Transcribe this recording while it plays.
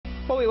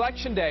Well,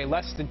 Election Day,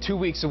 less than 2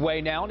 weeks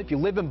away now, and if you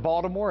live in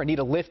Baltimore and need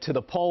a lift to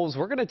the polls,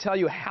 we're going to tell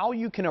you how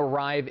you can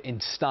arrive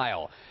in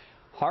style.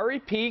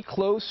 Hari P.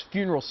 Close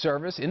Funeral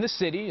Service in the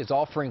city is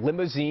offering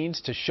limousines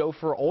to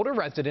chauffeur older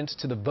residents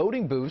to the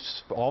voting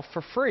booths, all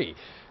for free.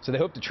 So they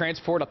hope to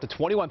transport up to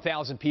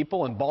 21,000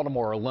 people in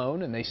Baltimore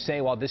alone, and they say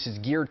while this is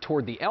geared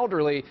toward the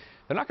elderly,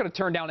 they're not going to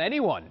turn down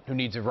anyone who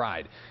needs a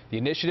ride. The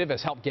initiative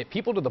has helped get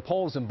people to the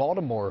polls in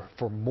Baltimore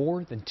for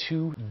more than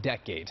 2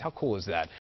 decades. How cool is that?